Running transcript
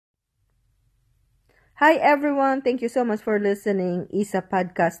Hi everyone, thank you so much for listening. Isa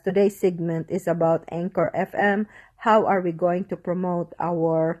Podcast. Today's segment is about Anchor FM. How are we going to promote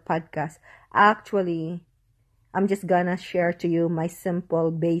our podcast? Actually, I'm just gonna share to you my simple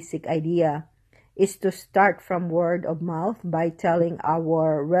basic idea is to start from word of mouth by telling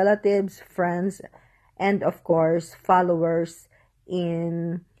our relatives, friends, and of course followers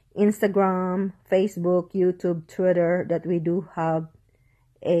in Instagram, Facebook, YouTube, Twitter that we do have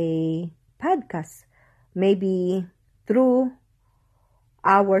a podcast. Maybe through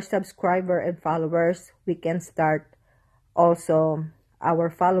our subscriber and followers, we can start also our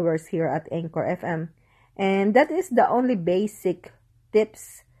followers here at Anchor FM. And that is the only basic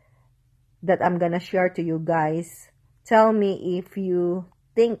tips that I'm gonna share to you guys. Tell me if you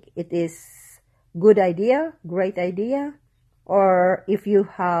think it is good idea, great idea, or if you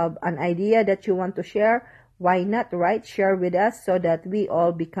have an idea that you want to share, why not, right? Share with us so that we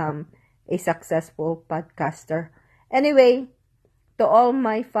all become a successful podcaster. Anyway, to all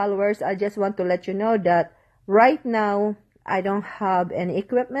my followers, I just want to let you know that right now, I don't have any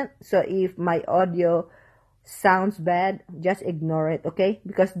equipment. So if my audio sounds bad, just ignore it, okay?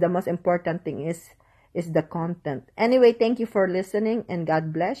 Because the most important thing is the content. Anyway, thank you for listening and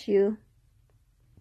God bless you.